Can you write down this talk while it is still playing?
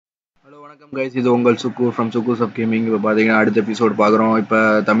வணக்கம் கைஸ், இது உங்கள் சுக்கு ஃப்ரம் சுக்கூஸ் ஆஃப் கேமிங். இப்போ பார்த்தீங்கன்னா அடுத்த எபிசோட் பார்க்குறோம். இப்போ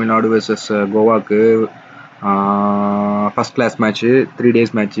Tamil Nadu versus கோவாக்கு first class match, 3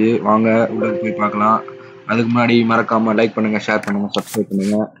 days match. வாங்க உள்ள போய் பார்க்கலாம். அதுக்கு முன்னாடி மறக்காமல் லைக் பண்ணுங்கள், ஷேர் பண்ணுங்கள், சப்ஸ்கிரைப்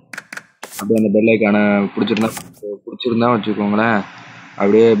பண்ணுங்கள். அப்படியே அந்த பெல் ஐக்கான பிடிச்சிருந்தா வச்சுக்கோங்களேன்.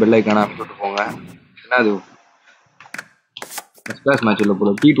 அப்படியே பெல் ஐக்கான அமைச்சு போங்க. என்ன அது ஃபஸ்ட் கிளாஸ் மேட்ச் இல்லை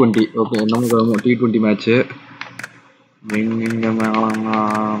போல, T20. ஓகே, நம்ம T20 match.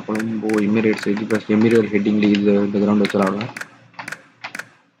 Colombo Emirates Emirate heading league இந்த கிரவுண்ட் வச்சு விளாடுவேன்.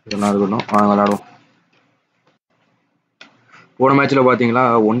 இதெல்லாம் இருக்கட்டும், வாங்க விளாடுவோம். போன மேட்ச்சில் பார்த்தீங்களா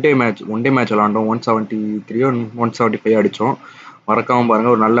ஒன் டே மேட்ச் விளாண்டோம். 173 175 அடித்தோம். மறக்காமல்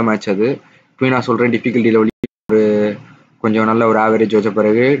பாருங்கள், ஒரு நல்ல மேட்ச் அது. இப்போ நான் சொல்கிறேன், டிஃபிகல்ட்டி லெவல் ஒரு கொஞ்சம் நல்ல ஒரு ஆவரேஜ் வச்ச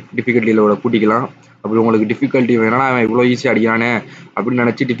பிறகு டிஃபிகல்ட்டி லெவலை கூட்டிக்கலாம். அப்படி உங்களுக்கு டிஃபிகல்ட்டி வேணால் அவன் இவ்வளோ ஈஸியாக அடிக்கிறானே அப்படின்னு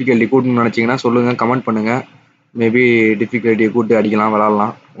நினச்சி டிஃபிகல்ட்டி கூட்டணும்னு நினச்சிங்கன்னா சொல்லுங்கள், கமெண்ட் பண்ணுங்கள். மேபி டிஃபிகல்ட்டியை கூட்டு அடிக்கலாம்,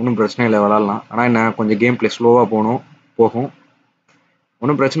 விளாட்லாம். ஒன்றும் பிரச்சனை இல்லை, விளாட்லாம். ஆனால் என்ன, கொஞ்சம் கேம் பிளே ஸ்லோவாக போகும்.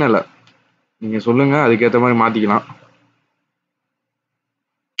 ஒன்றும் பிரச்சனை இல்லை, நீங்கள் சொல்லுங்கள், அதுக்கேற்ற மாதிரி மாற்றிக்கலாம்.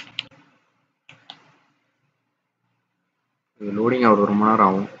 இது லோடிங் ஆகிற 1 மணி நேரம்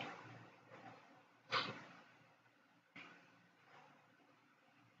ஆகும்.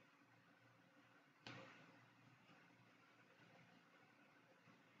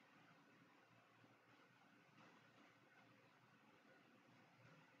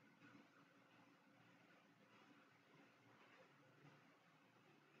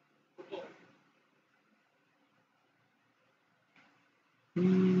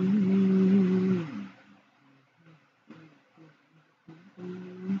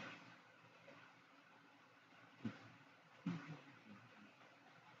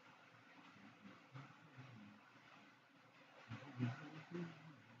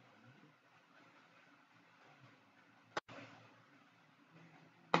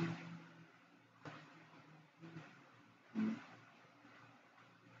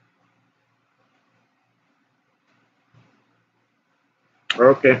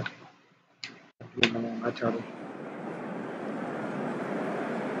 ஓகே, மேட்ச் ஆடும்.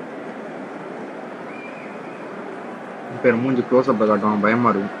 பேர் மூஞ்சி க்ளோஸ் அப்ல காட்டுவாங்க, பயமா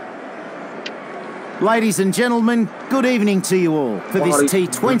இருக்கும். Ladies and gentlemen, good evening to you all for this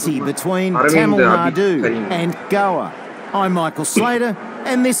T20 between Tamil Nadu and Goa. I'm Michael Slater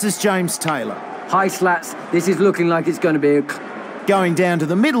and this is James Taylor. Hi Slats, this is looking like it's going to be Going down to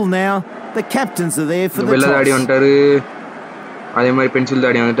the middle now, the captains are there for the toss. Daadi vantaru, adhe mari pencil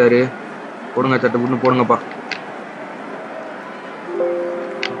daadi vantaru. Podunga chatta podunga pa.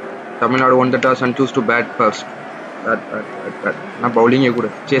 Tamil Nadu won the toss and choose to bat first. நான் பவுலிங்கே கூட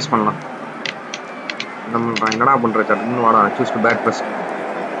chase பண்ணலாம். நம்ம என்னடா பண்ற, சட்டுன்னு வாடா, choose to bad first.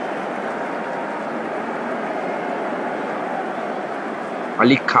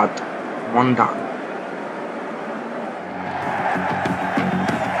 அலிகாத் மொண்டா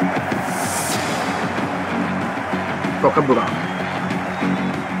கொக்கபுரா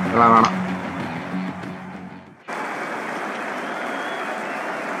இதெல்லாம் வேணாம்.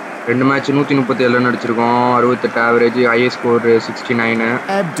 2 match 137 run அடிச்சிருக்கோம், 68 average, high score 69.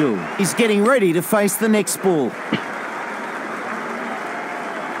 Abdul is getting ready to face the next ball.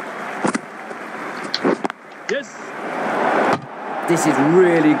 Yes. This is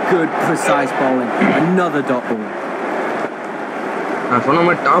really good precise bowling. Another dot ball. நான் சொன்ன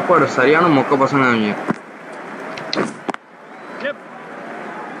மாதிரி டாப் ஆர்டர் சரியான மொக்க பசங்க அவங்க.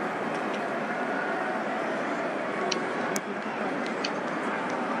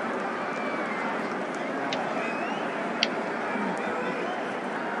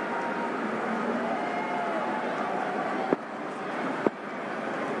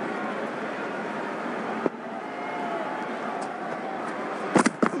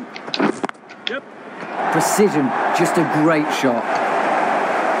 Precision, just a great shot.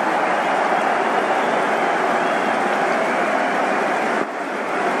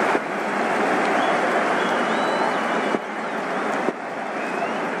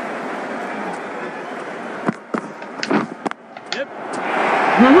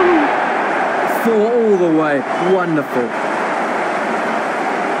 Four all the way, wonderful.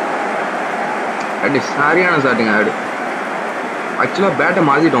 அடி சரியான ஷாட்டுங்க. ஆடு ஆக்சுவலாக பேட்டை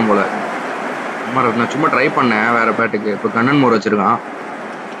மாற்றிட்டோம் போல. நான் சும்மா ட்ரை பண்ணேன் வேற பேட்டுக்கு. இப்போ கண்ணன் மோர் வச்சிருக்கான்,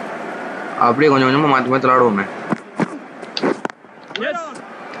 அப்படியே கொஞ்சம் கொஞ்சமாக மாற்றி மாற்றி விளாடுவோமே.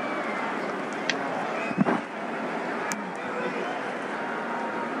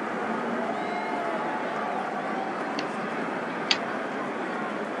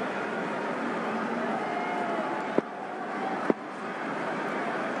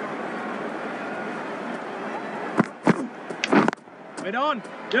 Right on.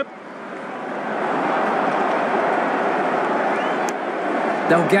 Yep.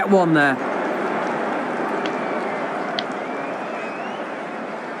 They'll get one there.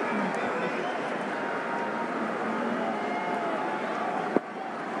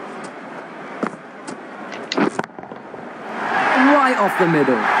 Right off the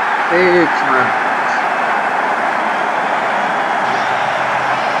middle. It's man.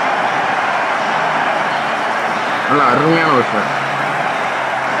 நல்ல அருமையான ஒரு shot.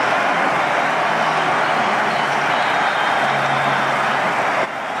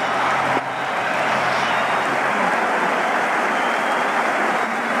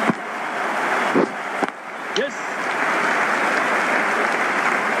 Yes.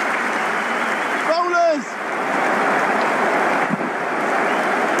 Bowlers.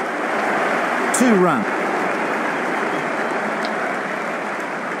 2 run.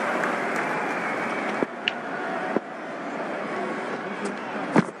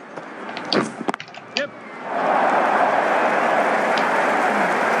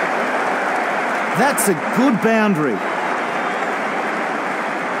 That's a good boundary.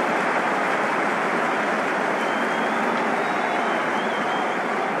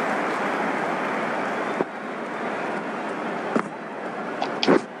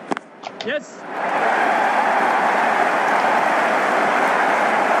 Yes.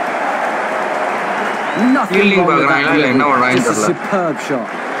 Nothing wrong with that delivery. This is a superb shot.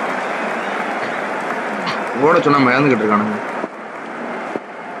 ஓட சொன்னா மறந்துகிட்டு இருக்கானுங்க.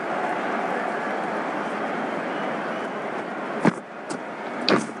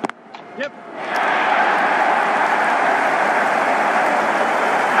 Yep.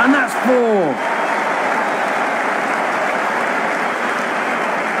 And that's 4.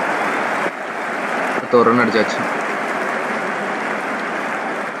 ஒரு run அடிச்சாச்சு.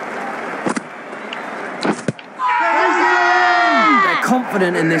 They're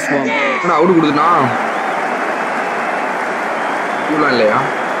confident in this one. ஆனா out கொடுத்துனா இல்லையா?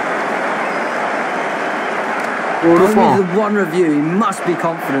 Only the one review, he must be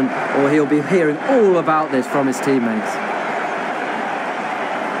confident or he'll be hearing all about this from his teammates.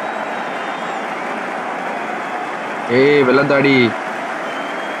 ஏய் வெள்ளந்தாடி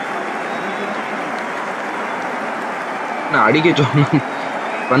நான் அடிக்க சொன்ன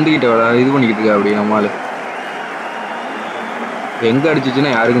வந்துகிட்ட இது பண்ணிக்கிட்டு இருக்கா அப்படி நம்மால் எங்க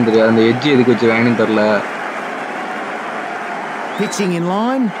அடிச்சிச்சுன்னா யாருக்கும் தெரியாது. அந்த எட்ஜ் எதுக்கு வச்சு வேணும்னு தெரியல. Pitching in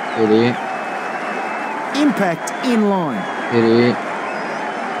line. சரி. Impact in line. சரி.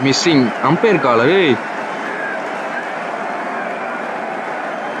 Missing umpire collar.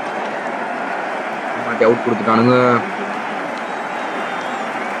 Out கொடுத்துட்டானுங்க.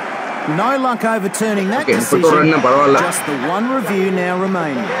 No luck overturning that decision. Just the one review now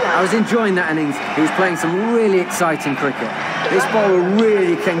remaining. I was enjoying that innings. He was playing some really exciting cricket. This bowler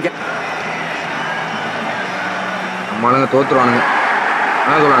really can get. நம்மளுங்க தோத்துருவானுங்க.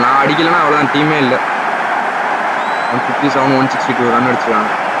 அதான் சொல்றேன், நான் அடிக்கலன்னா அவ்வளோதான், டீமே இல்லை. 157 162 run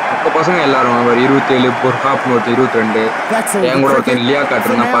அடிச்சிருக்காங்க. மொத்த பசங்க எல்லாரும் ஒரு 27 பொர்ஹாப்னு ஒருத்தர் 22 என் கூட ஒருத்தர் லியா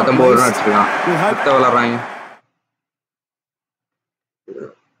காட்டுறான் 19 ரன் அடிச்சிருக்கான். மொத்த விளாட்றாங்க.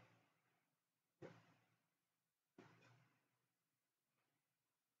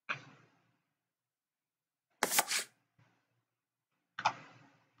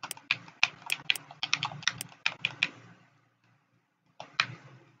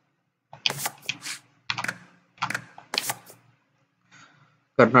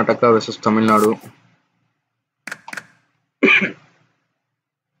 Karnataka versus Tamil Nadu.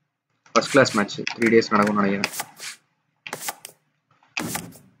 First class match 3 days நடக்கும் நினைக்கிறேன்.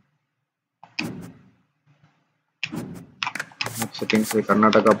 செட்டிங்ஸ்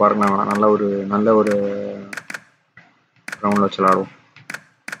கர்நாடகா பாருங்க, நல்ல ஒரு கிரவுண்ட்ல வச்சு விளையாடுவோம்.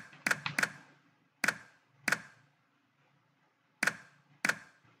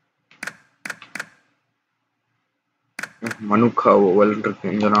 மனுக்கா ஓவல் இருக்கு,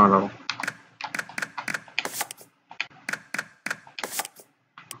 இங்க தான் விளையாடும்.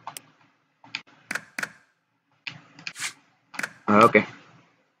 Okay,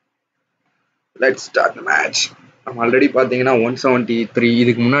 let's start the match. நம்ம ஆல்ரெடி பார்த்தீங்கன்னா 173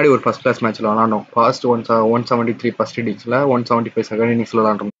 இதுக்கு முன்னாடி ஒரு ஃபர்ஸ்ட் கிளாஸ் மேட்ச்சில் விளாண்டோம். ஃபாஸ்ட் 173 ஃபர்ஸ்ட் இன்னிங்ஸில், 175 செகண்ட் இன்னிங்ஸில்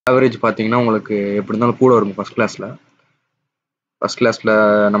விளாண்டோம். ஆவரேஜ் பார்த்தீங்கன்னா உங்களுக்கு எப்படி இருந்தாலும் கூட வரும் ஃபர்ஸ்ட் கிளாஸில்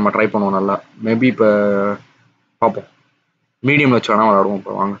நம்ம ட்ரை பண்ணுவோம் நல்லா. மேபி இப்போ பார்ப்போம், மீடியம் வச்சு வேணால் விளாடுவோம்.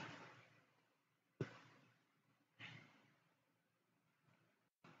 இப்போ வாங்க.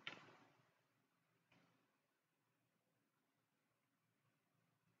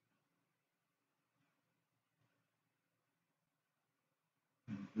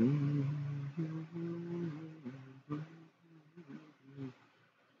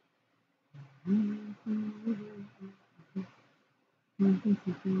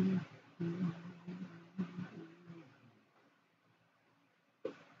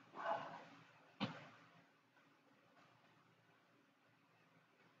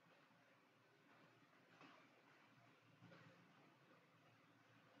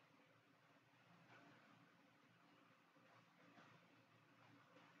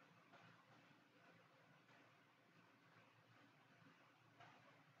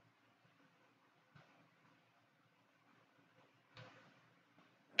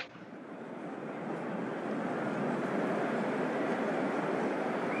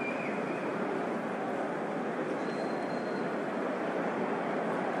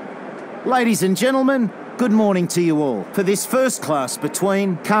 Ladies and gentlemen, good morning to you all for this first class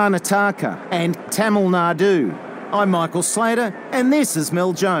between Karnataka and Tamil Nadu. I'm Michael Slater, and this is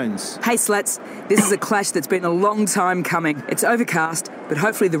Mel Jones. Hey Slats, this is a clash that's been a long time coming. It's overcast, but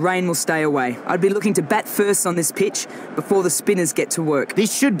hopefully the rain will stay away. I'd be looking to bat first on this pitch before the spinners get to work.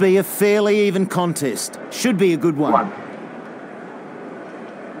 This should be a fairly even contest. Should be a good one.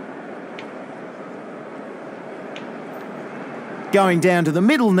 Going down to the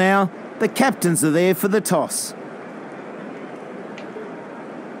middle now, the captains are there for the toss.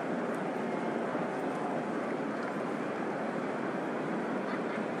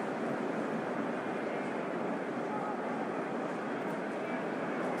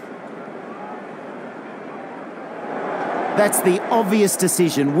 That's the obvious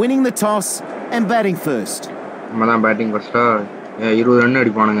decision, winning the toss and batting first. Batting first. 20 run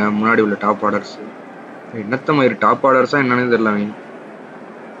அடிப்பானுங்க முன்னாடி உள்ள top orders. என்னத்த மாதிரி top ஆர்டர்ஸா என்னன்னே தெரியல அவங்க.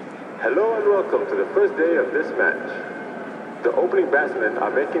 Hello and welcome to the first day of this match. The opening batsmen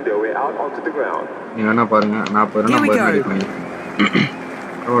are making their way out onto the ground. நீங்க என்ன பாருங்க 40 ரன் அடிப்பாங்க.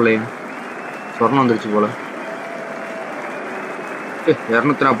 பரவாயில்லையே. சொர்ணம் வந்துருச்சு போல.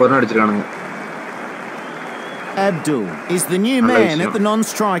 240 run அடிச்சிருக்கானுங்க. Abdul is the new man at the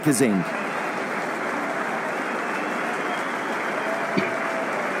non-strikers end.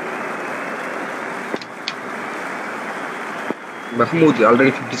 Mahmood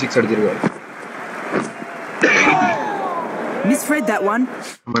already 56 அடிச்சிருக்காரு. Misread that one.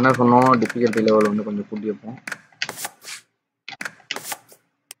 நம்ம என்ன சொன்னோம் டிஃபிகல்ட்டி லெவல் வந்து கொஞ்சம் கூட்டி வைப்போம்.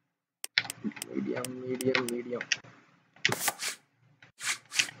 Medium.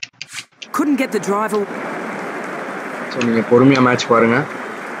 Couldn't get the driver. So நீங்க பொறுமையா மேட்ச் பாருங்க.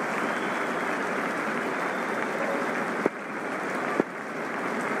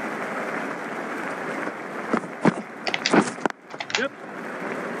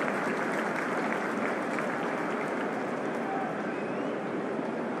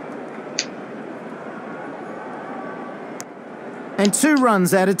 And 2 runs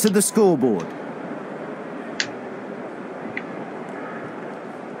added to the scoreboard.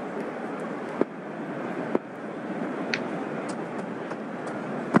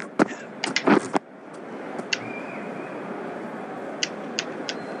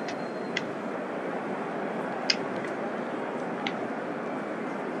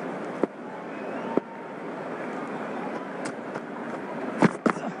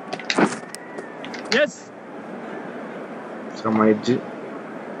 Yes. Some edge.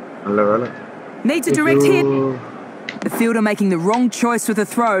 Needs a direct hit. The fielder making the wrong choice with a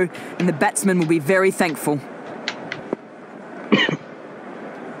throw, and the batsman will be very thankful.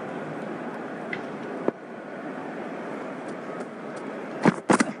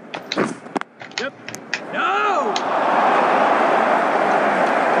 Yep. No!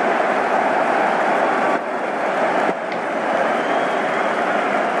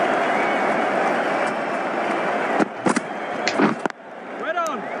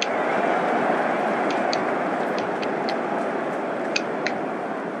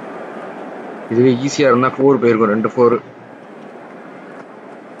 இதுவே ஈஸியா இருந்தா 4 போயிருக்கும் 2 4.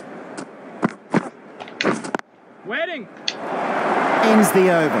 Waiting. Ends the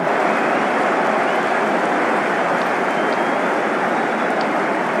over.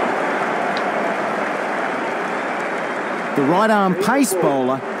 The right arm pace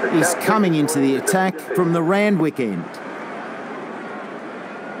bowler is coming into the attack from the Randwick end.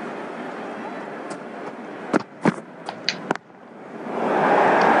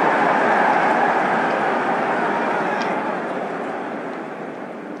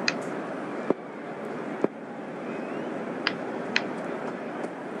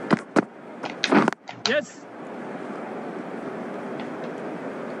 Yes.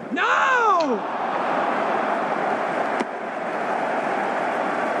 No!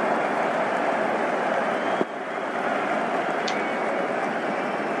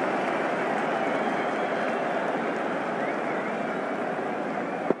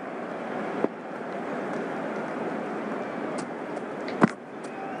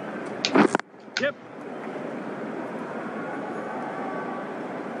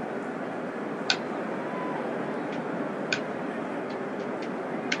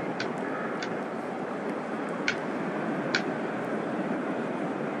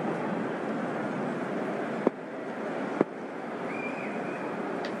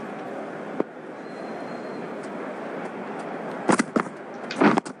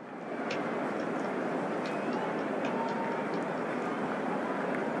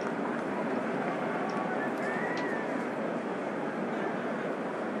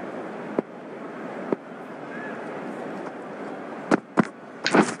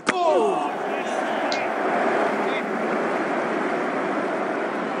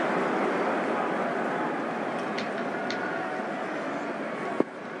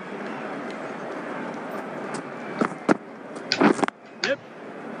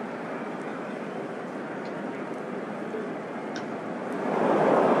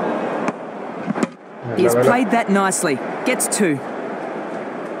 He's played that nicely. Gets 2.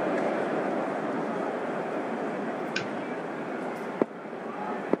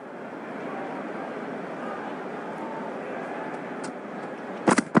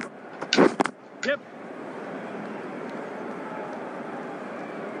 Yep.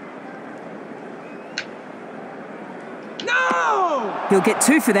 No! He'll get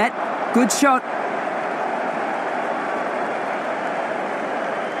 2 for that. Good shot.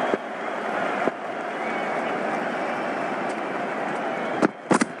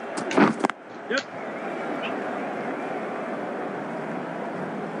 Yep.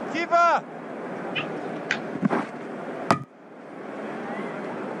 Keeper!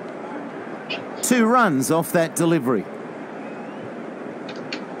 Two runs off that delivery.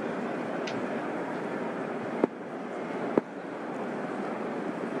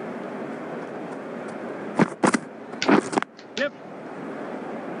 Yep.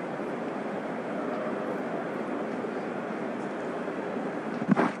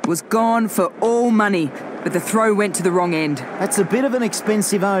 Was gone for all money, but the throw went to the wrong end. That's a bit of an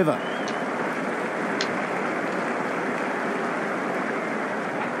expensive over.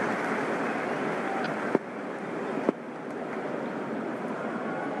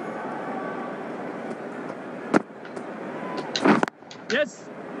 Yes.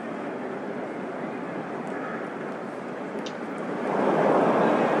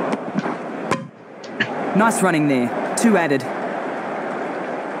 Nice running there. 2 added.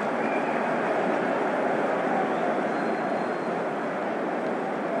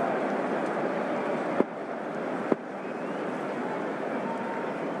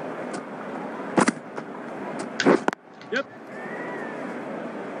 Yep.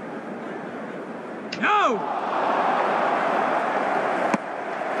 No!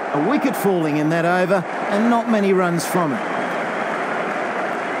 A wicket falling in that over, and not many runs from it.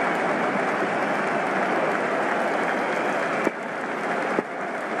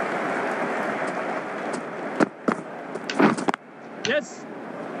 Yes.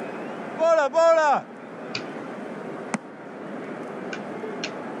 Bola, bola.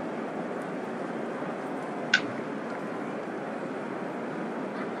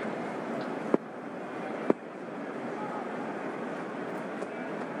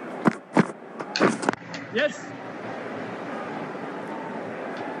 Yes.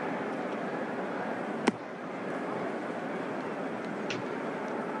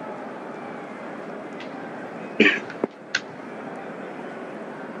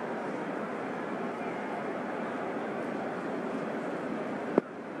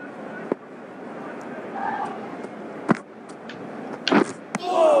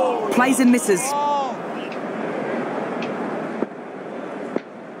 Plays and misses.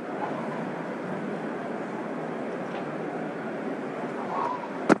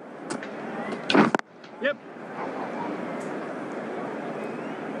 Yep.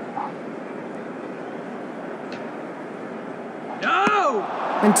 No!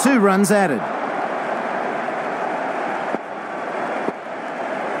 And 2 runs added.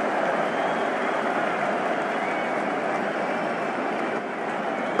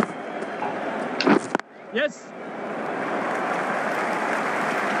 Yes.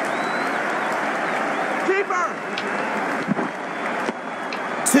 Keeper!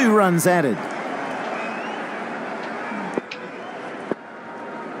 2 runs added.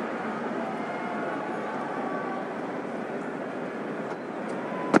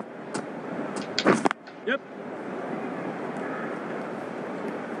 Yep.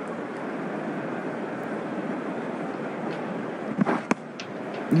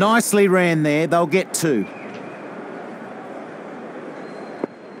 Nicely ran there, they'll get 2.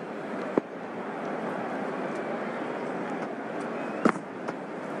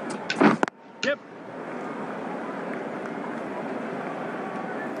 Yep.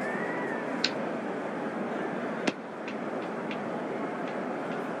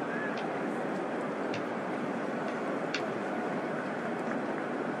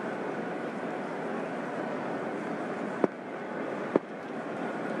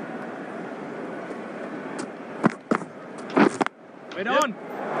 Wait on.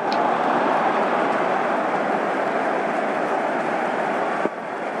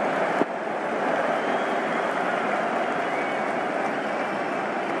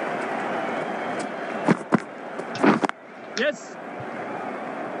 Yes.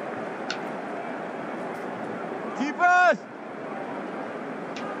 Keepers.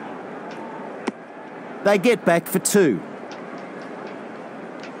 They get back for 2.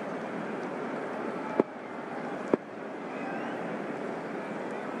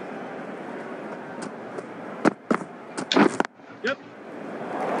 Yep.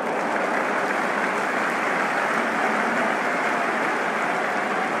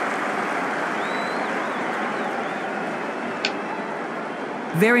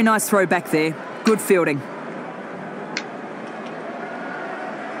 Very nice throw back there. Good fielding.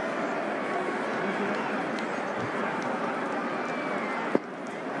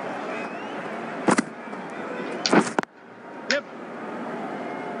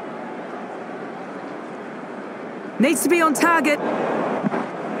 Needs to be on target.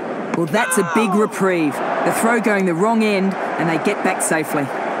 Well, that's a big reprieve. The throw going the wrong end and they get back safely.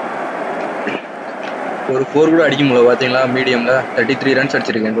 ஒரு 4 கூட அடிக்க முடியல பாத்தீங்களா மீடியம்ல 33 runs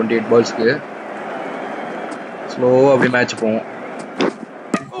அடிச்சிருக்கேன் 28 பால்ஸ்க்கு. ஸ்லோவா அப்படி match போவோம்.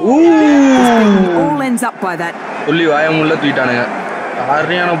 All ends up by that. சொல்லி வாயமுள்ள தூக்கிட்டானுங்க.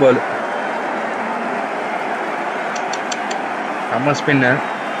 சரியான பால். நம்ம ஸ்பின்னர்.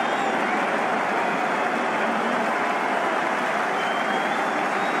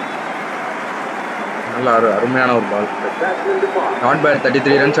 நல்ல அருமையான ஒரு பால். நாட் பேட்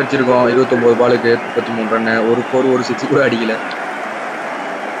 33 ரன்ஸ் அடிச்சிருக்கோம் 29 பாலுக்கு 33 ரன். ஒரு 4 ஒரு 6 கூட அடிக்கல.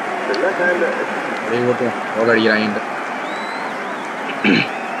 அப்படியே ஓட்டும் எவ்வளோ அடிக்கிறாங்க.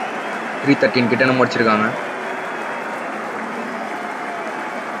 313 கிட்ட நம்ம அடிச்சிருக்காங்க.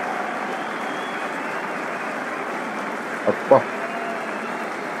 அப்பா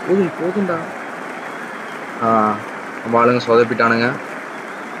போதும்டா. நம்ம ஆளுங்க சொதப்பிட்டானுங்க.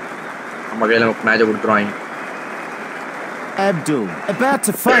 நம்ம கையில மேட்சை கொடுத்துருவாங்க. Abdul about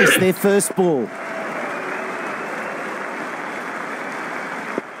to face their first ball.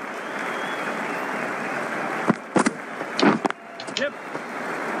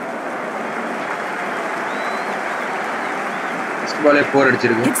 பாலே 4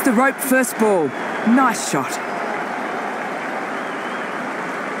 அடிச்சிருக்கு. Hits the rope first ball. Nice shot.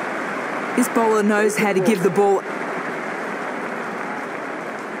 This bowler knows how to give the ball.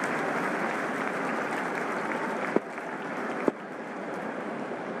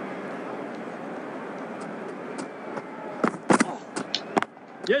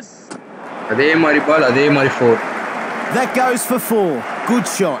 Yes. அதே மாதிரி பால் அதே மாதிரி 4. That goes for 4. Good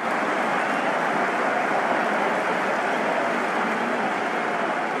shot.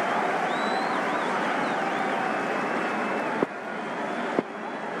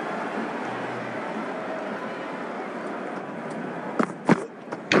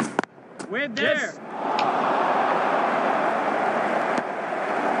 We're there. Yes.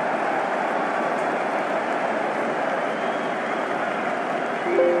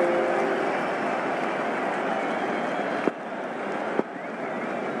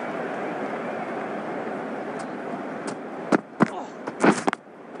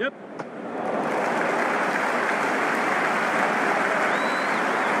 Yep.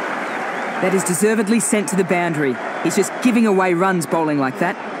 That is deservedly sent to the boundary. He's just giving away runs bowling like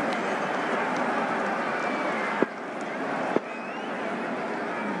that.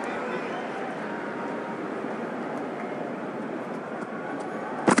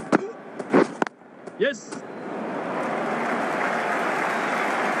 Yes.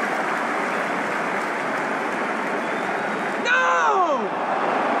 No!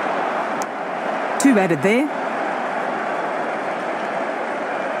 2 added there.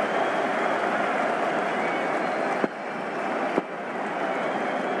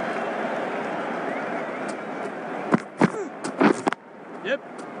 Yep.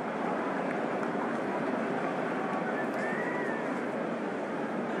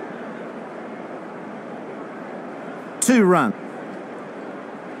 Two run.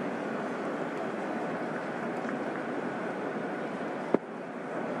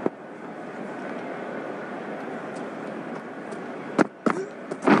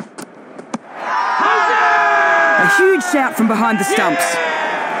 A huge shout from behind the stumps.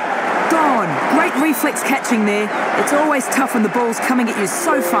 Gone. Great reflex catching there. It's always tough when the ball's coming at you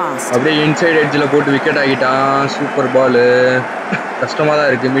so fast. அப்படியே inside எட்ஜ்ல போட்டு wicket ஆகிட்டான். Super பால். கஷ்டமா தான்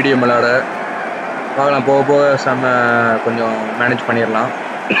இருக்கு medium விளையாட. பார்க்கலாம் போக போக கொஞ்சம் மேனேஜ் பண்ணிடலாம்.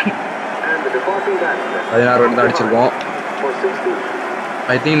 16 ரன் தான் அடிச்சிருக்கோம்.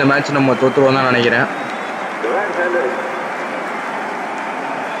 ஐ திங்க் இந்த மேட்ச் நம்ம தோத்துருவோம் தான் நினைக்கிறேன்.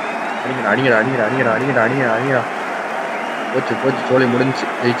 அடிங்கடா போச்சு சோழி முடிஞ்சு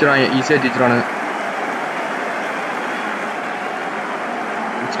ஜெயிச்சிருவாங்க. ஈஸியாக ஜெயிச்சிருவானுங்க.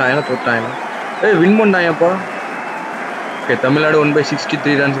 தோத்தாங்க. Win பண்ணாங்கப்பா. Okay Tamil Nadu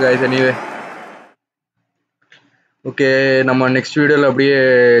 1/63 runs guys anyway. Okay நம்ம நெக்ஸ்ட் வீடியோவில் அப்படியே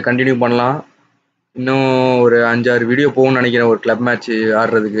கண்டினியூ பண்ணலாம். இன்னும் ஒரு 5-6 வீடியோ போகும்னு நினைக்கிறேன் ஒரு கிளப் மேட்ச்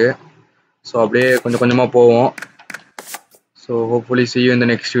ஆடுறதுக்கு. ஸோ அப்படியே கொஞ்சம் கொஞ்சமாக போவோம். So hopefully see you in the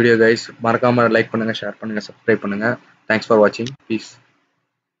next video guys. மறக்காமல் லைக் பண்ணுங்கள், ஷேர் பண்ணுங்கள், சப்ஸ்கிரைப் பண்ணுங்கள். தேங்க்ஸ் ஃபார் வாட்சிங். பீஸ்.